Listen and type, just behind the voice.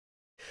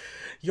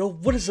Yo,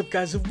 what is up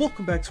guys, and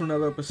welcome back to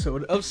another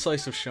episode of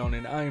Slice of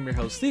Shonen. I am your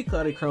host, the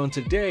CloudyCrow, and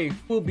today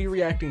we'll be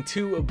reacting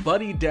to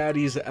Buddy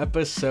Daddies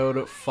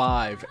episode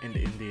 5. And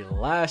in the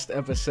last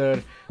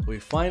episode, we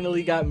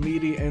finally got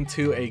MIRI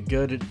into a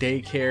good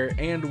daycare,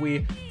 and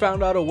we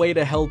found out a way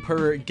to help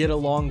her get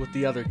along with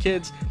the other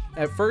kids.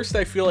 At first,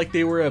 I feel like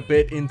they were a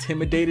bit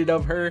intimidated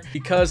of her,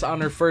 because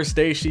on her first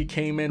day, she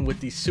came in with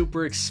these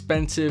super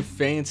expensive,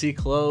 fancy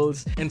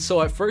clothes, and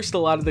so at first, a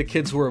lot of the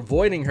kids were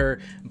avoiding her,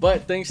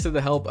 but thanks to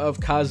the help of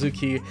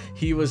Kazuki,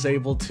 he was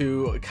able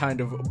to kind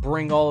of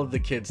bring all of the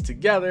kids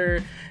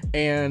together,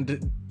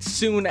 and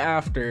soon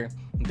after,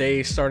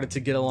 they started to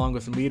get along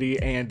with MIRI,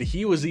 and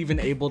he was even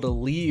able to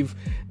leave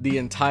the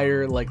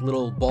entire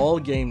little ball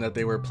game that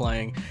they were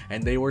playing,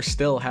 and they were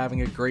still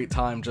having a great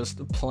time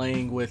just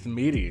playing with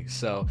MIRI.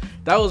 So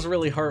that was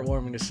really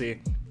heartwarming to see.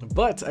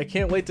 But I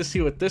can't wait to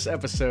see what this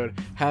episode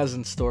has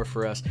in store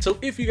for us. So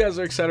if you guys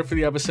are excited for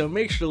the episode,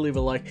 make sure to leave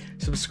a like,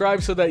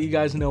 subscribe so that you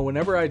guys know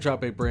whenever I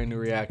drop a brand new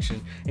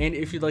reaction. And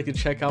if you'd like to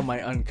check out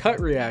my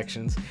uncut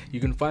reactions, you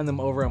can find them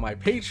over on my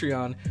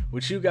Patreon,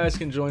 which you guys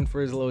can join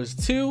for as low as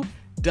 $2.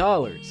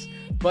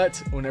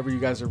 But whenever you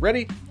guys are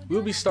ready,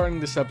 we'll be starting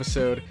this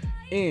episode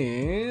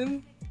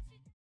in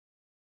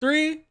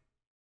 3,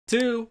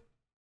 2,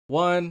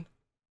 1,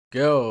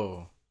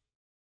 go.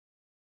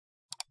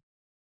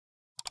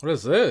 What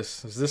is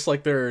this? Is this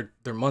like their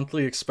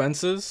monthly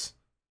expenses?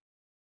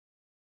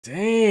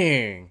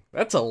 Dang,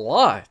 that's a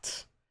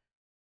lot.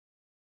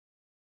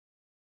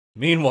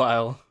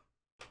 Meanwhile,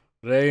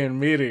 Rei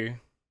and MIRI.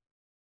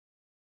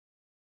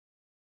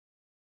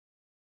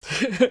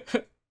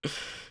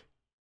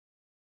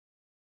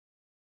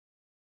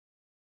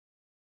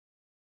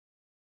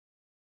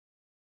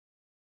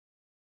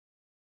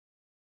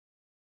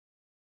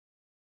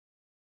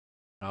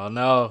 Oh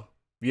no.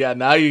 Yeah,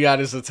 now you got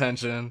his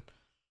attention.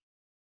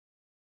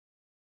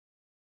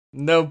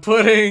 No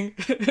pudding.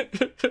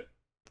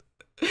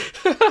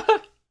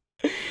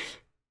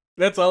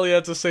 That's all he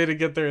had to say to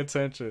get their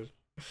attention.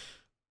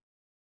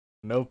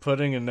 No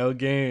pudding and no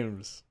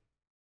games.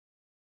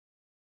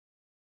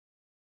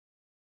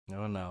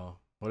 Oh no.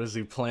 What is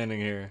he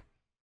planning here?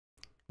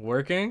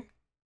 Working?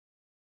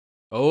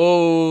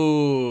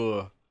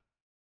 Oh.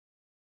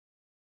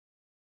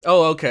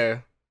 Oh,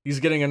 okay. He's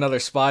getting another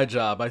spy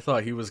job. I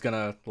thought he was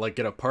gonna,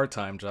 get a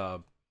part-time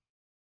job.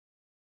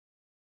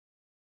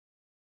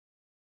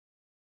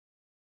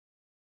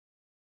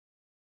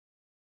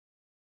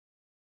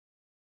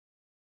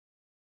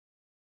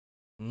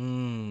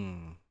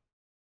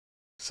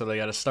 So they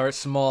gotta start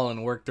small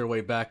and work their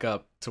way back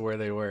up to where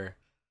they were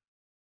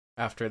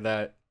after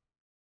that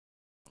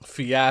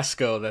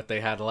fiasco that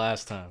they had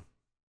last time.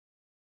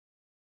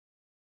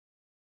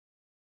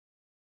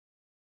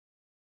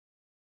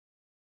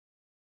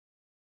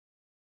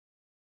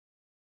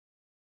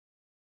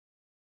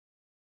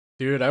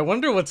 Dude, I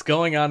wonder what's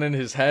going on in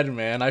his head,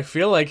 man. I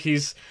feel like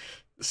he's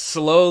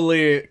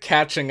slowly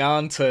catching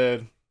on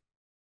to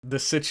the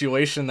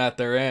situation that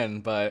they're in,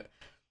 but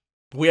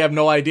we have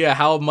no idea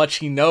how much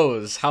he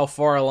knows, how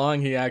far along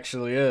he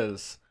actually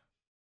is.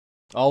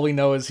 All we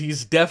know is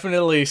he's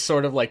definitely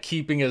sort of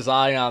keeping his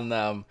eye on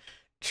them,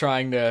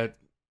 trying to,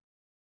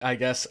 I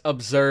guess,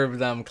 observe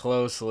them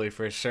closely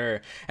for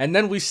sure. And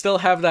then we still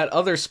have that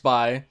other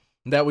spy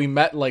that we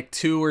met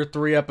 2 or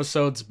 3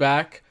 episodes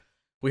back.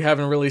 We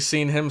haven't really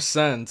seen him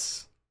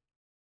since,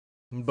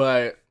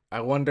 but I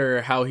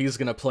wonder how he's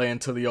gonna play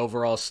into the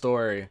overall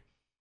story.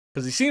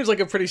 Because he seems like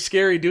a pretty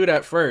scary dude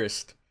at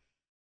first,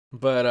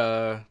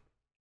 but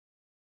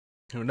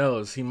who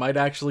knows? He might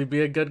actually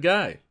be a good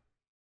guy.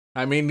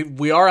 I mean,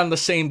 we are on the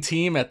same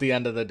team at the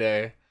end of the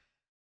day,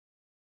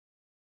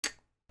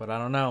 but I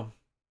don't know.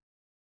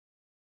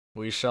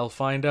 We shall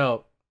find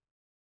out.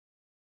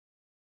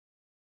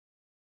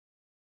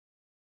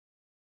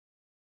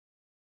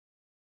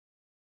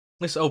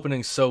 This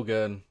opening's so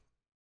good.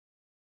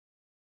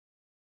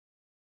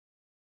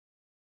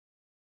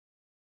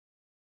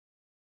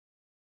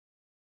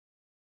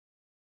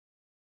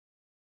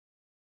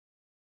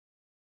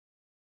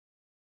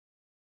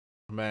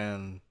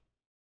 Man.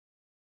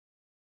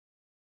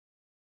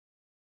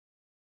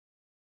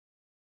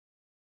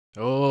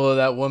 Oh,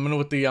 that woman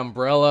with the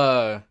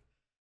umbrella.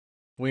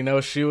 We know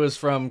she was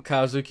from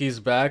Kazuki's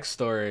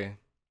backstory.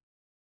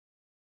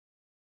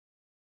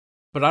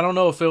 But I don't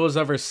know if it was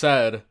ever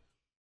said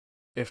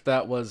if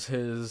that was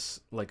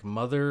his,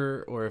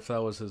 mother, or if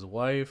that was his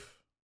wife.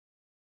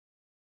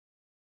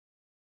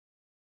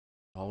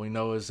 All we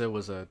know is it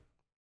was a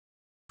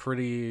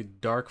pretty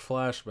dark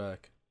flashback.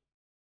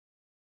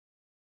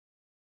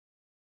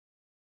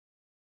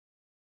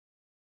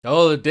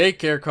 Oh, the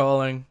daycare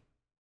calling.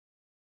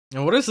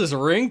 And what is this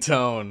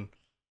ringtone?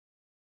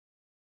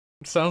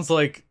 It sounds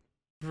like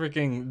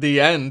freaking the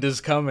end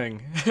is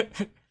coming.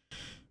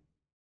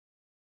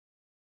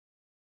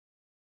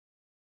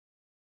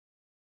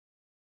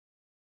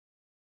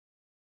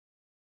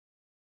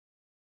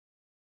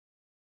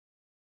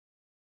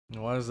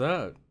 Why is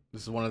that?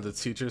 Is one of the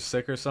teachers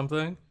sick or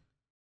something?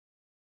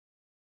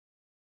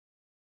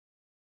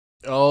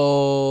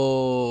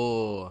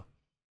 Oh.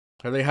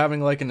 Are they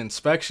having like an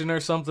inspection or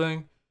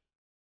something?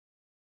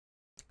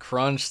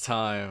 Crunch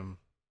time.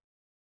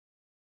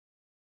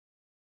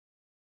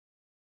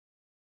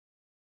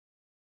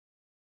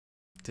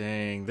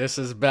 Dang, this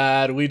is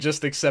bad. We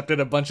just accepted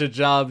a bunch of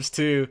jobs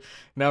too.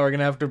 Now we're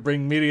gonna have to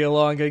bring MIRI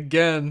along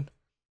again.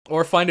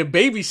 Or find a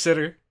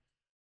babysitter.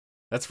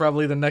 That's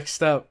probably the next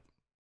step.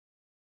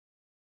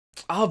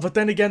 Oh, but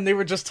then again, they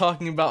were just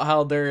talking about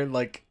how they're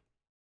like,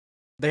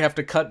 they have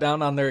to cut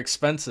down on their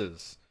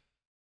expenses.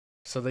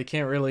 So they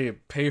can't really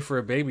pay for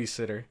a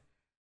babysitter.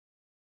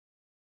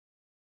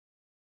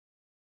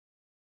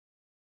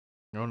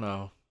 Oh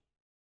no.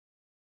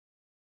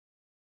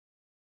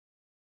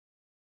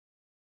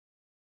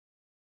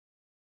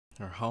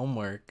 Or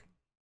homework.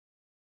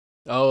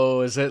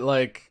 Oh, is it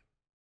like...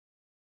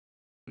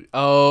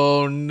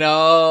 Oh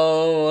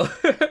no!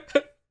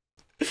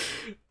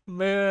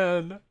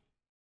 Man.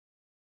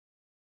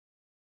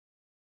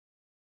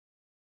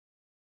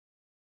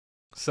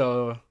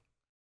 So...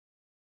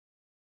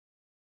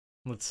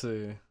 Let's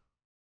see.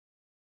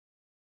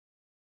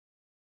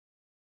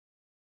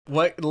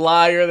 What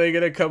lie are they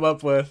gonna come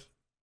up with?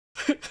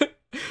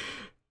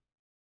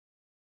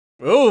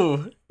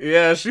 Oh,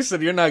 yeah, she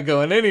said you're not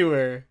going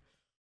anywhere.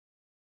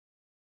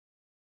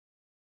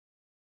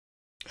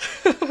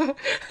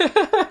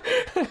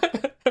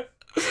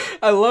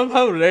 I love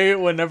how Ray,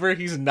 whenever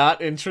he's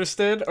not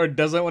interested or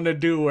doesn't want to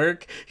do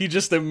work, he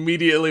just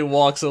immediately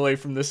walks away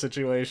from the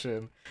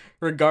situation,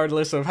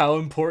 regardless of how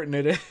important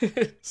it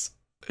is.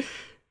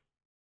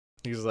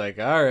 He's like,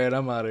 alright,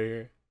 I'm out of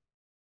here.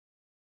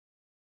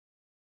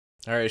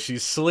 Alright,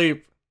 she's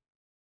asleep.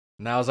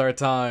 Now's our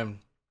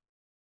time.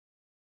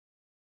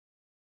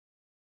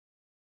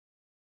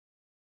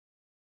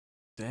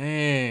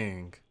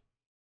 Dang.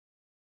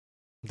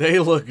 They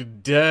look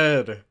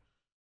dead.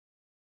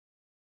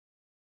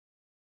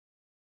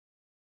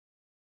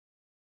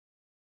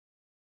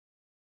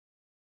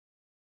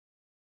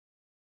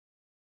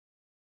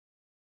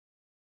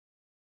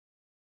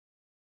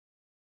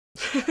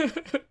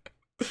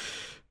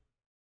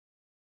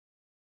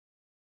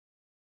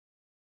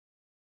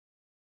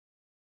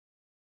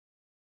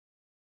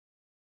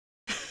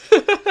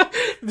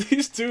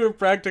 These two are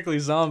practically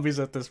zombies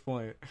at this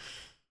point.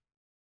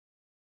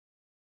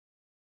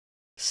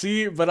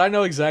 See, but I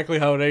know exactly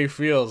how Ray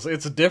feels.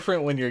 It's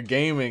different when you're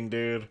gaming,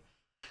 dude.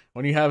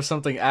 When you have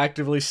something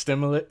actively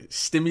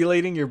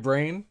stimulating your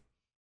brain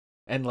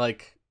and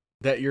like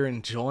that you're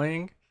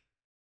enjoying,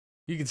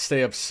 you can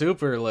stay up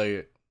super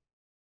late.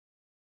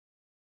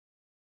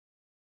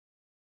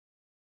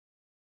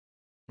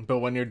 But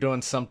when you're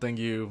doing something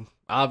you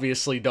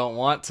obviously don't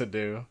want to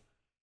do,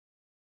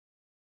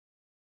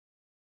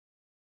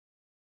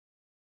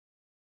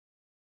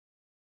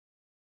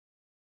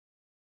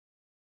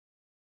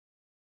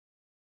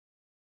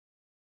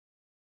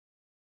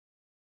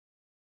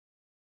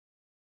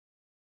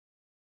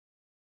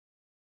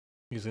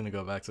 he's gonna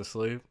go back to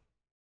sleep.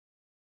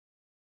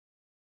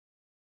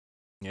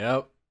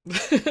 Yep.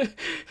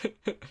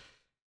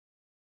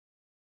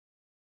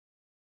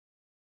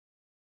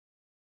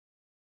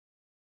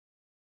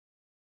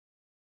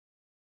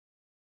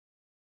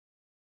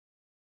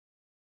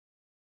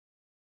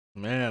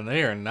 Man,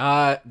 they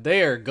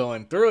are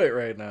going through it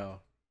right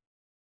now.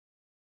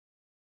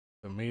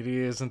 The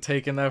media isn't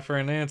taking that for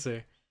an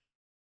answer.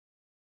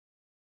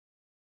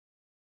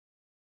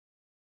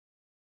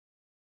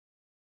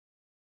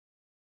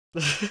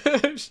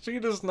 She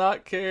does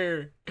not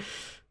care.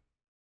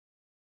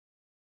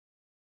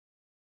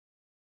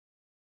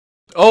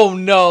 Oh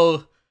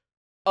no.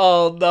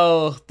 Oh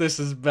no, this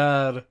is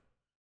bad.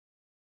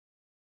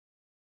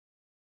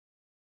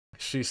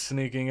 She's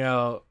sneaking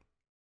out.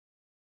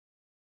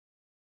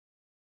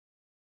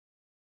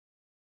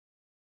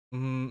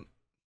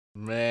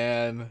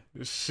 Man,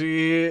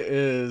 she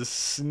is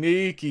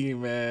sneaky,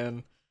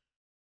 man.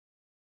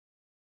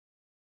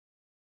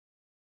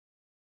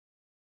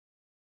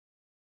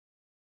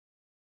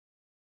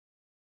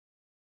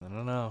 I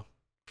don't know.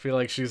 I feel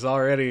like she's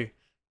already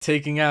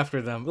taking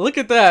after them. Look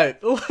at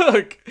that!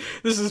 Look!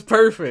 This is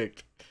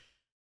perfect.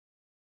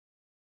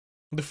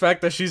 The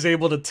fact that she's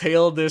able to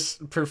tail this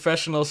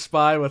professional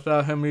spy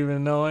without him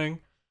even knowing.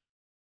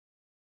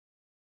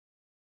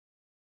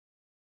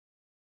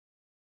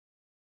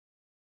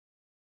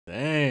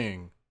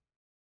 Dang.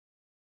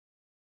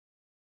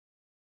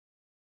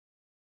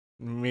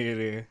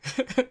 MIRI.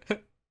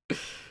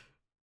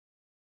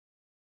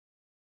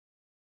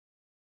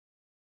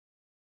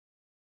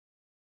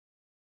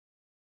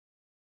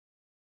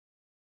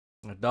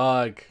 A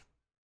dog.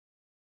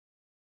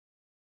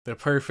 The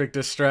perfect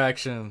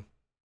distraction.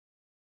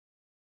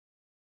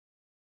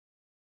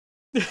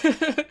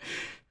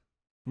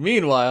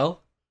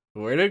 Meanwhile,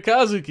 where did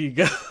Kazuki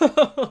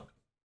go?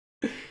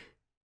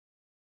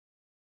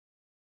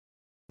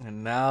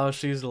 And now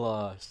she's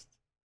lost.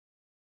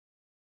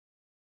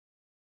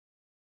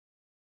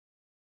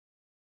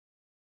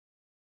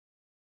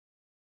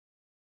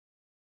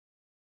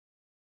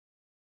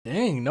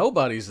 Dang,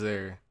 nobody's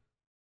there.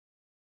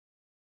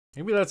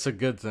 Maybe that's a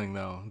good thing,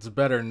 though. It's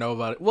better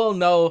nobody... Well,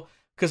 no,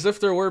 Because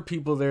if there were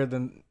people there,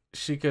 then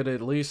she could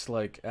at least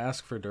like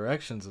ask for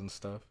directions and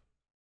stuff,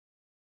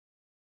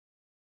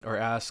 or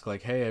ask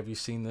like, "Hey, have you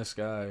seen this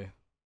guy?"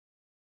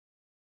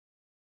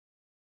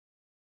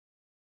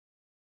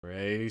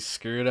 Ray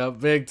screwed up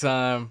big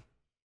time.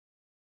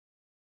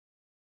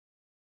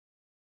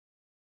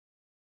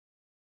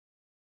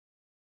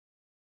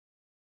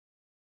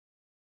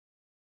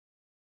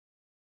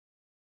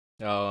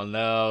 Oh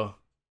no.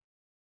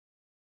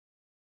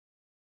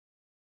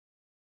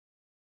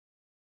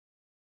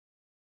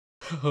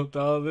 Oh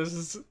no, this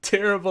is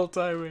terrible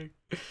timing.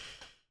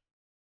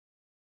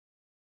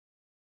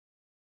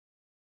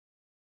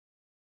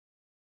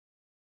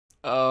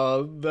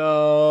 Oh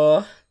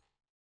no.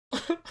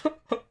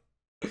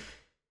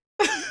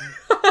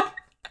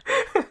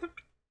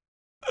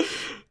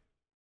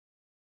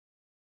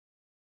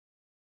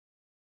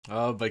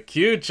 Oh, but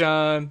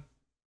Q-chan.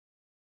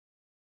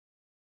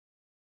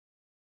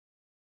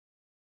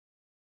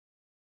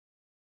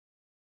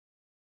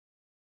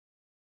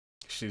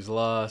 She's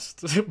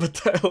lost. But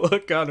that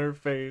look on her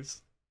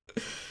face.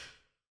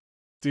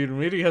 Dude,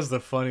 MIRI has the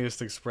funniest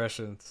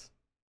expressions.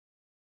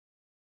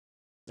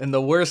 And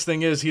the worst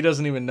thing is, he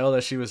doesn't even know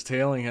that she was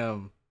tailing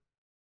him.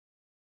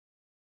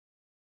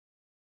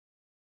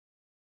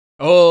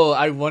 Oh,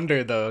 I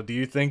wonder though, do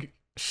you think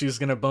she's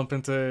gonna bump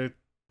into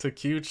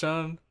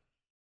Q-chan?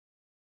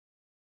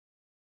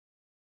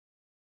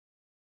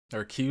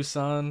 Or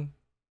Q-san?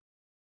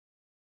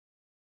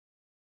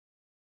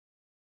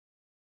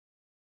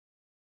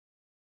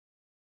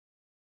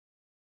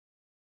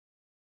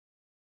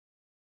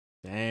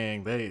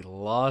 Dang, they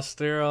lost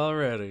her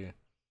already.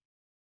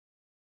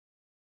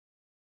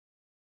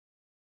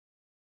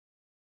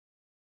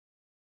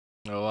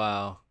 Oh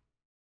wow.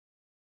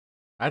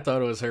 I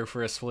thought it was her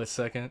for a split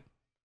second.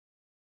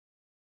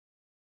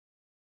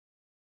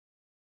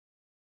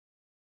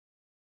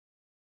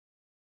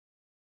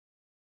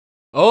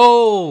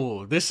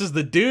 Oh, this is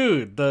the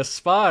dude, the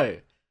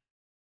spy.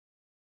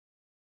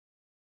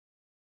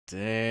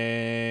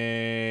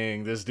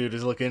 Dang, this dude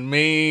is looking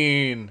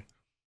mean.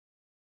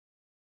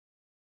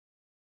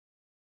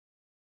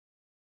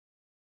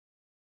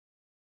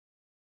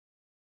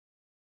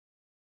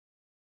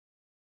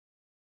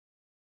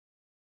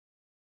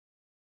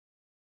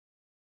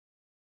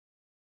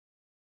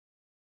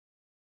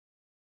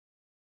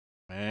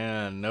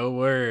 Man, no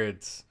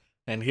words.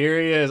 And here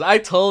he is. I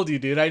told you,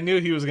 dude. I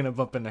knew he was gonna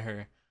bump into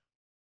her.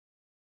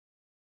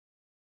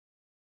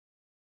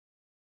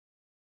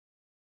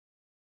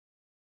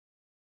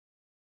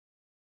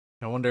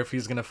 I wonder if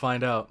he's gonna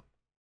find out.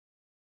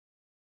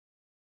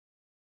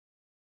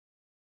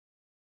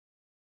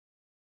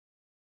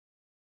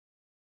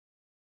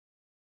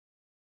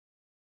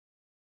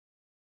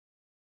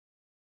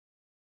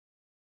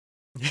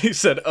 He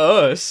said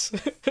us.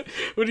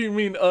 What do you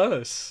mean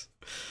us?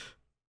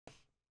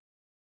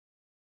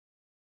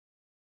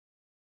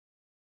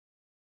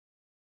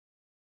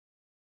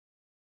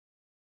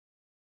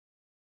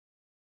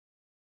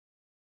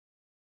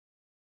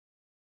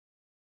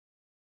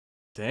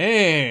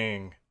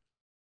 Dang.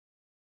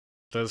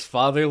 Those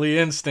fatherly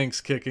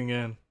instincts kicking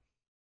in.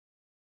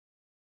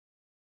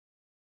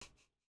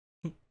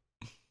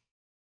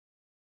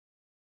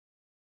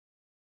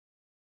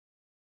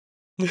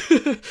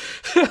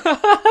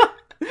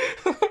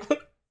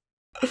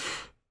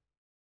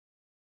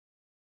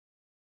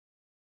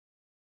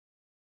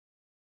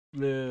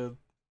 Man.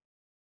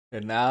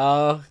 And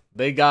now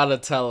they gotta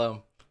tell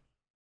him.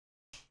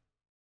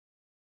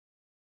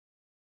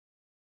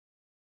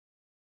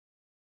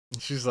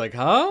 She's like,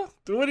 huh?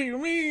 What do you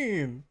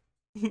mean?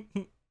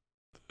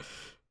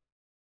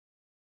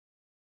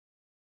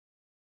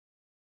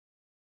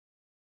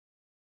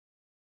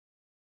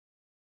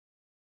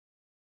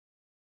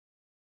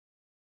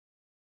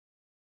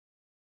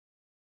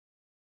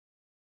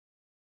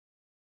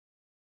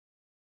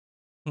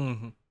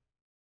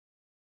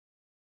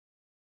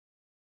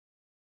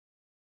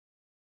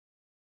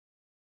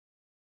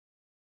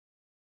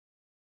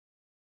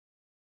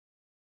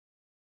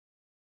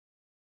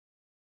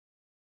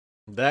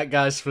 That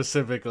guy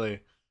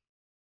specifically.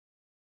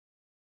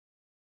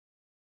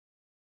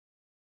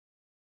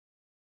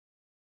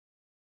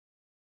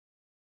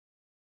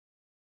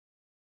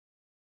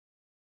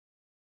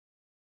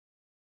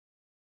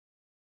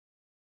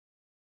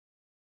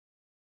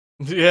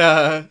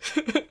 Yeah.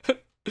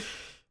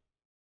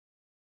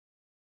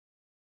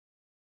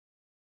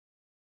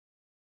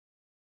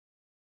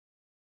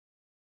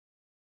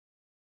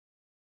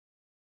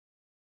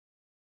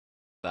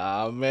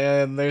 Ah,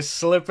 man, they're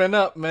slipping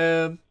up,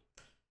 man.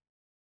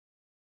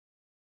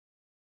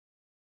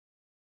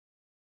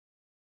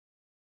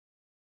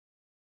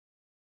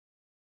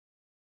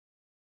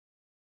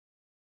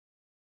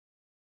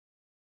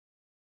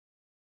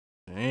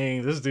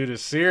 Dang, this dude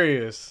is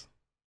serious.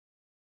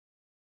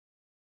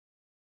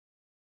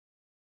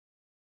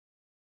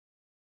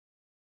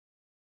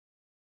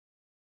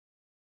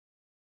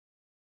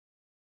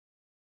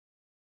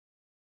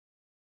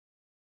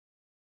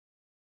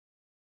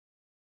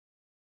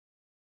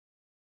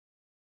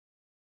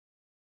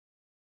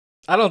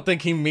 I don't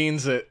think he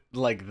means it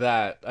like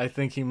that. I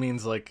think he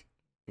means like,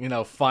 you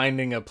know,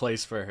 finding a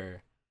place for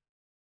her.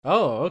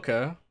 Oh,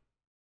 okay.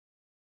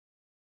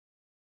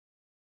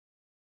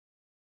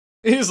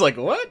 He's like,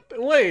 what?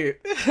 Wait.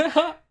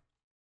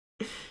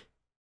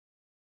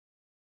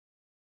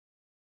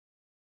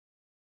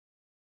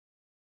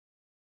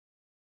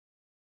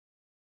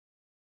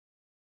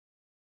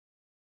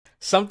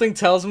 Something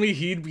tells me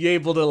he'd be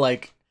able to,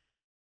 like,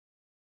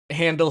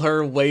 handle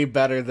her way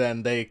better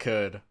than they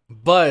could.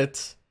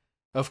 But,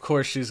 of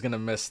course, she's gonna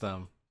miss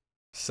them.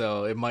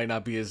 So it might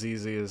not be as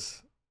easy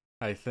as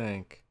I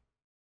think.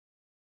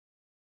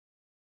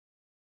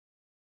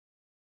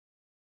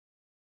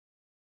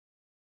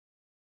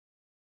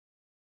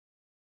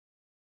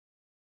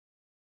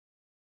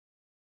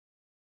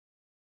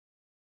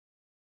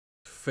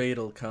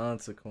 Fatal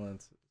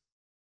consequences.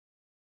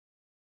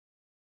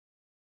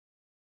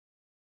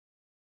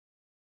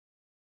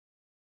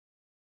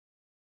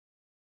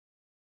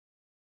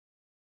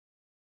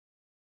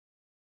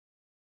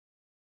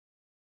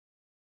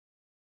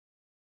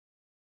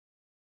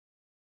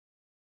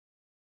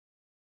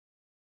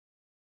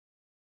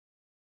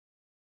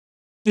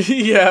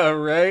 Yeah,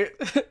 right?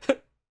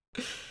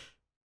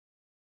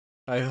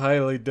 I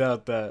highly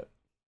doubt that.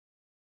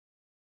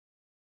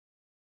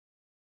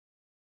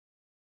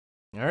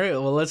 Alright,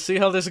 well, let's see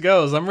how this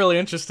goes. I'm really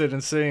interested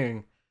in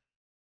seeing.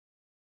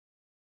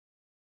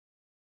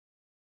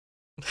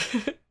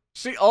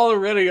 She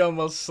already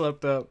almost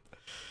slept up.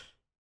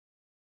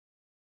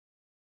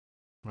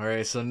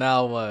 Alright, so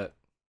now what?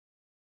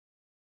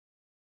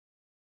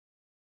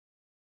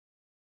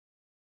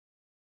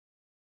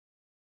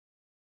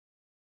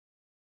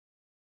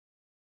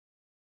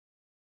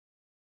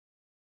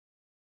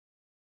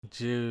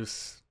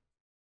 Juice.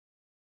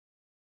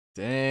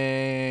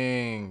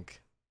 Dang.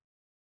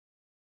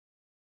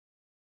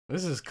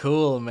 This is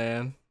cool,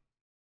 man.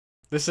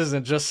 This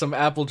isn't just some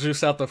apple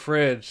juice out the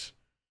fridge.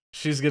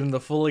 She's getting the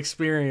full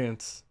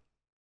experience.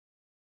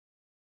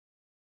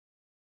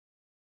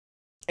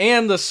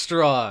 And the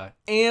straw.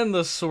 And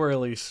the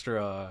swirly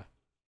straw.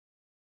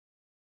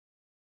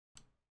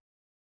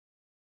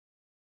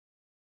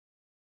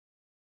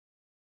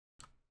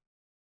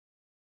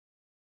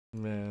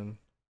 Man.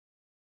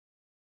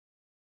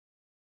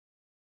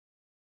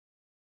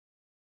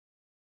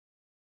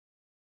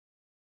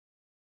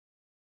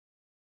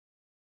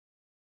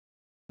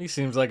 He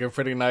seems like a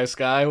pretty nice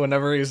guy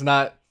whenever he's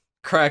not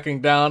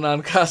cracking down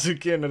on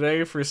Kazuki and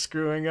Rei for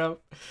screwing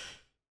up.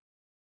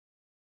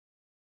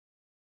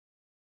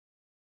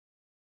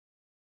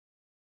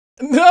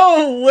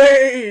 No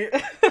way!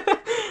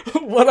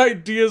 What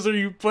ideas are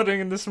you putting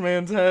in this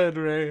man's head,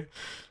 Rei?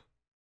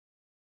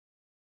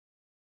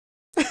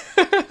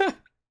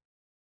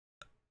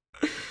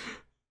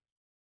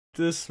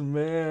 This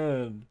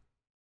man.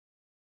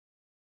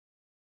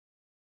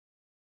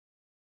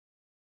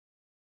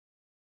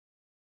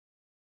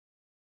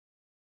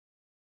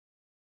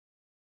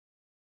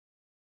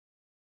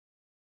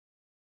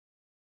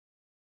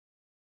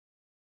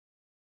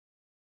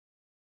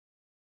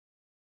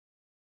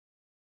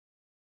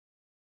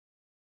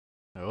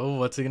 Oh,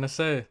 what's he gonna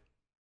say?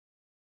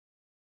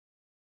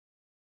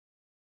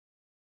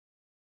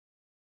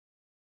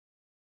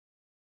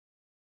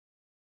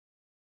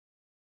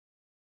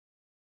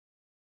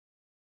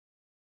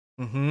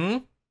 Mm-hmm.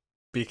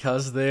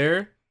 Because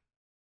they're...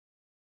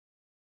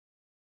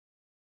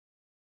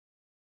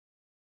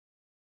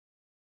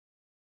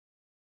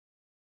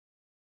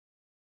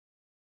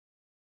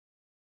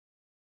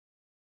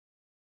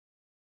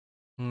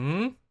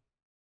 Hmm?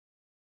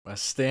 A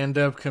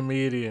stand-up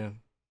comedian.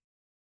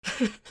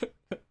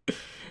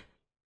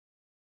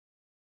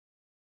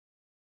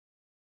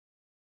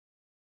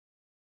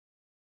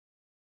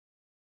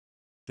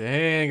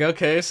 Dang,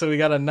 okay, so we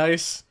got a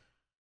nice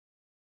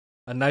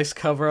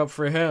cover up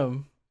for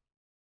him.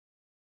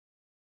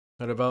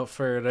 What about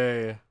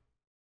Faraday?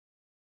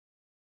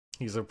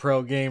 He's a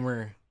pro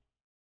gamer.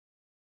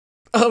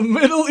 A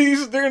Middle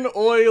Eastern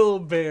oil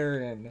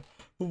baron.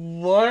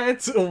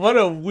 What? What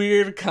a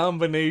weird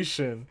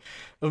combination.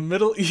 A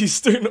Middle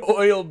Eastern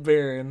oil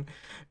baron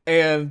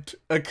and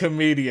a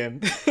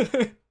comedian.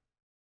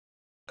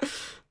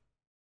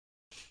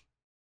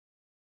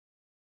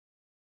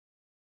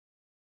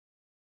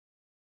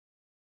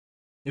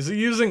 Is he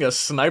using a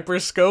sniper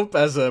scope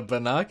as a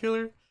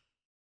binocular?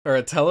 Or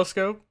a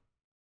telescope?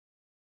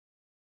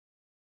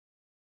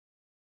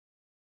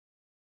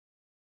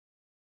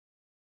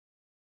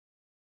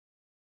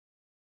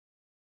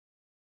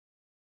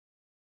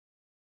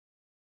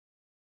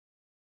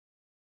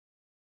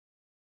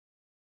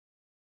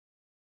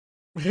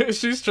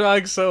 She's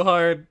trying so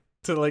hard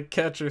to, like,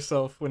 catch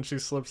herself when she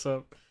slips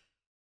up.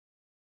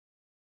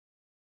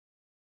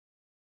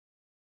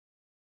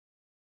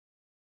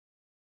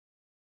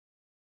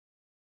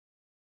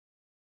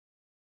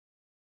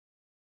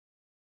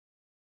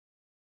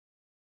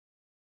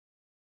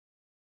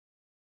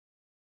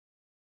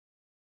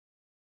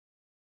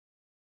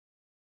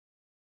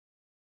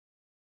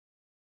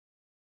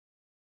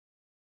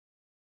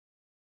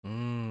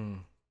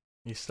 Mmm.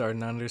 You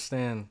starting to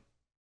understand.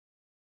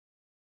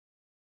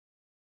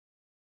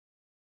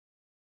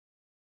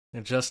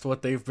 And just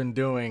what they've been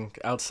doing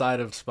outside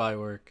of spy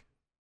work.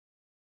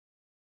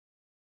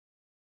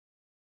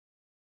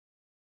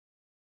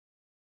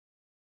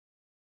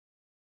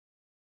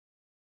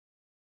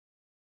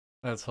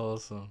 That's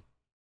wholesome.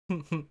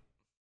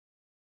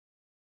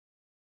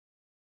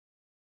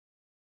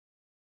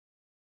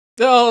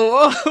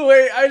 Oh,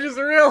 wait, I just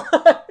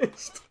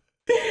realized.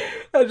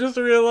 I just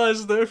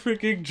realized the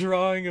freaking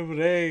drawing of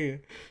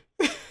Ray.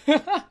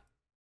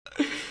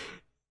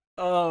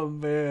 Oh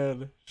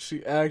man,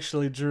 she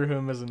actually drew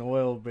him as an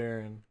oil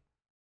baron.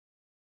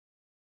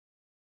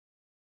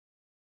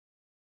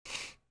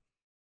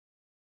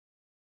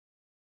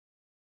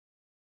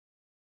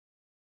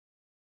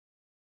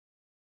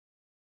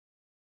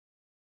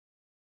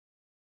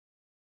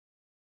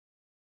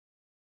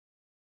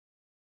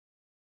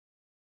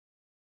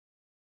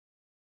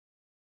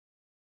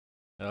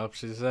 Oh,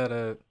 she said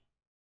it.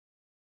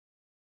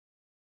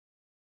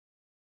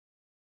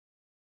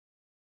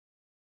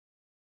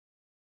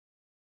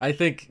 I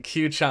think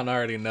KYU-CHAN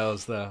already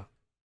knows, though.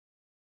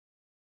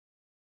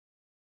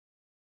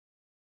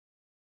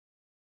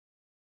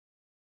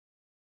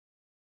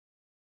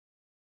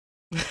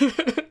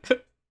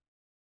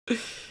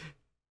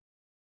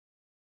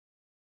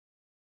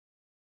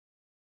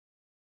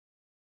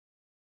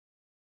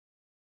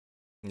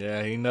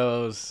 Yeah, he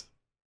knows.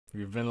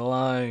 You've been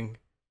lying.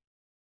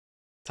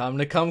 Time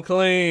to come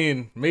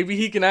clean. Maybe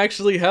he can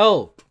actually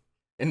help.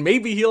 And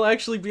maybe he'll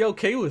actually be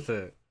okay with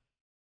it.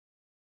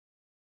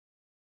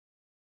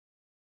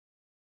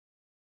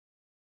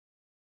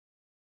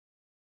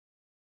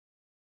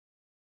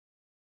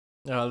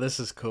 Oh, this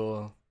is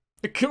cool.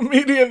 A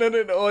comedian and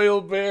an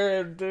oil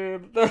baron,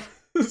 dude. That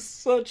is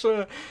such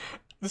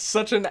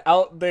an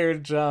out there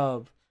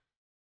job.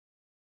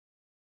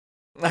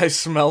 I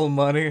smell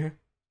money.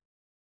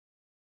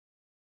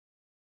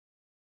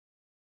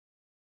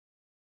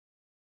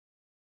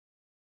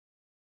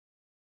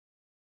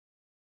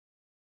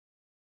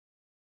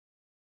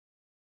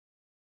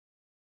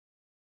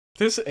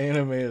 This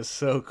anime is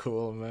so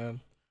cool,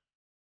 man.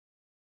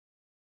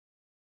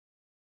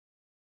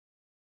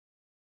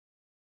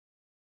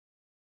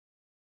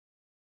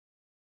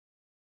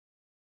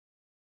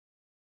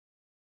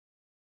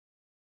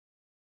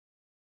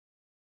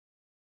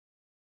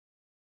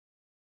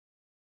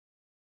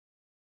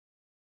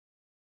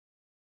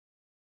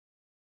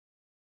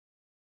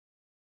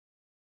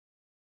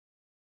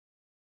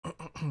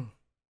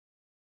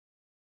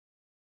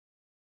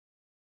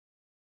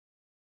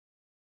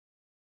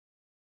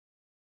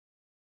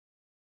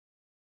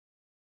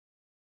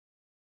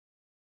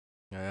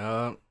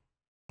 Yeah.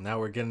 Now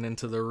we're getting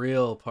into the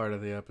real part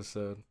of the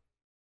episode.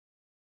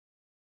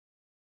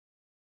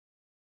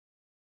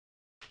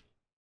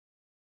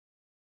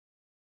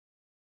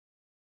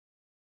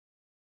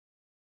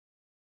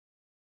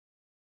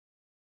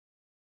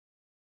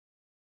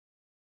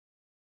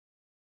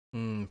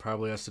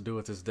 Probably has to do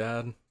with his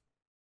dad.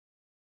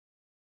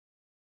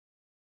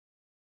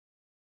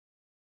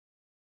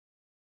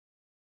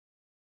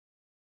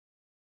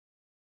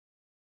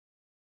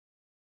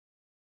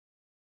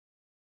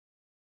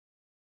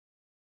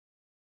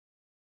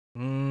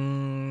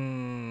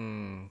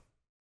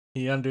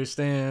 He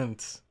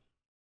understands.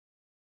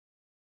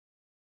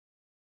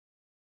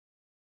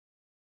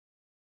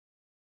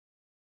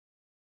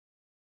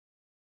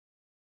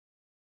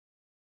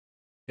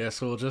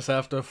 Guess we'll just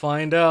have to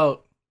find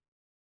out.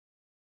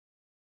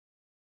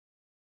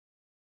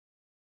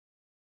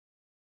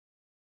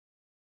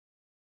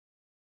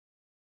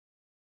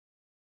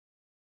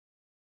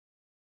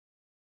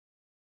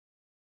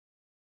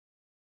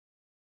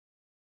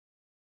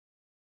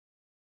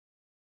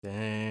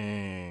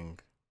 Dang.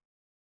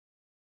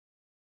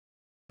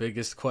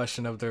 Biggest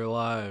question of their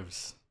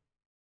lives.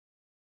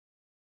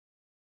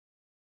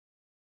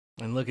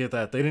 And look at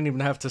that. They didn't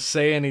even have to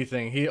say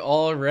anything. He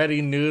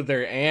already knew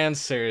their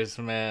answers,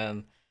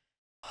 man.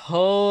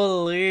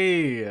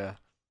 Holy.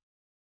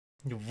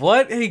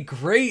 What a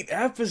great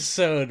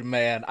episode,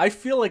 man. I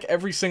feel like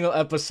every single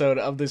episode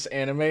of this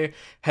anime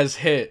has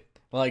hit.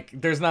 Like,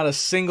 there's not a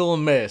single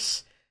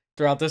miss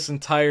throughout this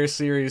entire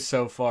series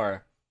so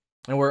far.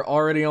 And we're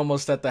already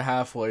almost at the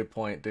halfway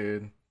point,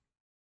 dude.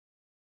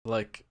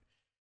 Like,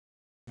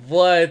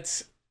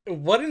 what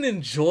an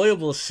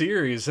enjoyable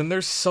series. And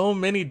there's so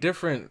many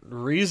different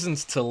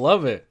reasons to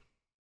love it.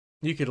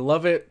 You could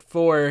love it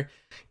for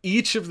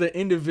each of the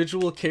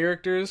individual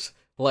characters.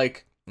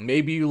 Like,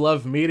 maybe you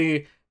love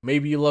MIRI,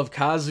 maybe you love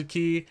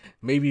Kazuki,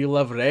 maybe you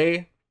love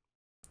Rei.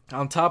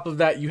 On top of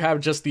that, you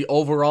have just the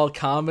overall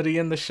comedy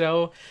in the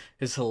show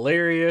is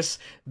hilarious.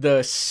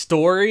 The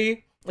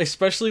story,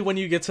 especially when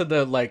you get to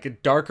the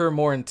like darker,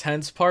 more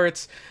intense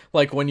parts,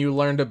 like when you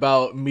learned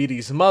about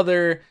MIRI's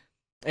mother,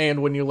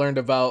 and when you learned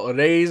about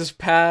Rei's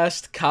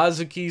past,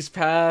 Kazuki's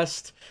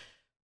past,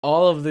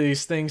 all of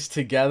these things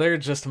together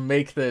just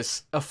make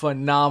this a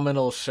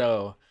phenomenal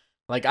show.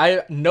 Like,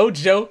 no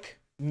joke,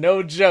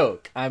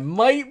 I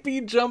might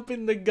be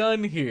jumping the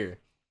gun here,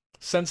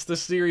 since the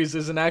series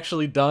isn't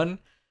actually done,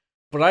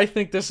 but I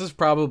think this is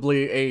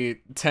probably a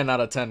 10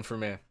 out of 10 for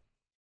me.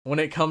 when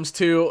it comes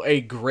to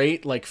a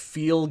great, like,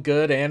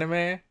 feel-good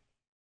anime,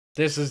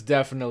 this is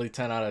definitely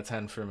 10 out of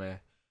 10 for me.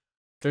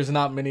 There's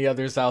not many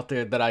others out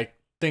there that I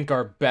think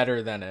are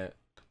better than it.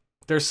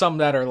 There's some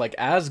that are, like,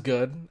 as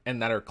good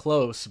and that are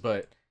close,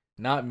 but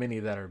not many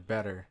that are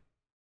better.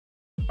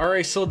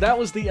 Alright, so that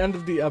was the end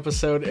of the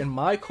episode, and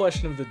my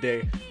question of the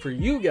day for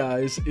you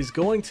guys is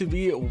going to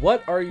be,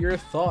 what are your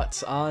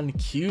thoughts on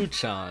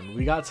Q-chan?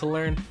 We got to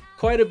learn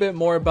quite a bit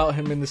more about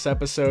him in this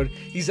episode.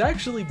 He's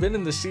actually been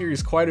in the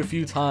series quite a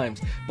few times,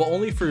 but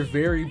only for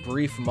very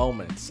brief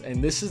moments,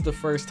 and this is the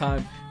first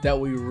time that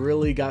we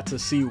really got to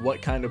see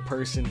what kind of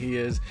person he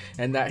is,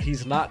 and that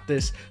he's not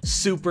this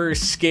super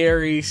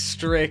scary,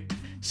 strict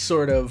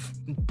sort of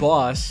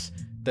boss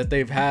that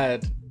they've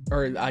had,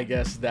 or I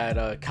guess that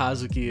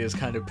Kazuki has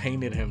kind of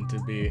painted him to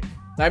be.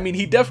 I mean,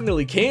 he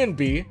definitely can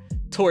be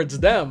towards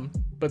them,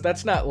 but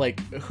that's not like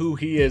who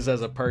he is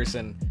as a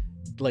person,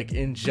 like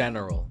in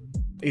general.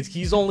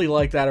 He's only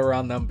like that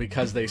around them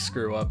because they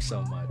screw up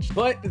so much.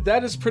 But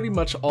that is pretty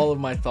much all of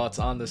my thoughts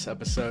on this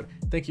episode.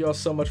 Thank you all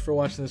so much for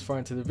watching this far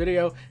into the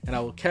video, and I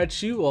will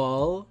catch you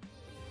all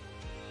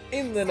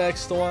in the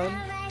next one.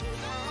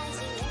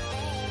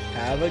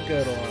 Have a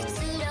good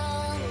one.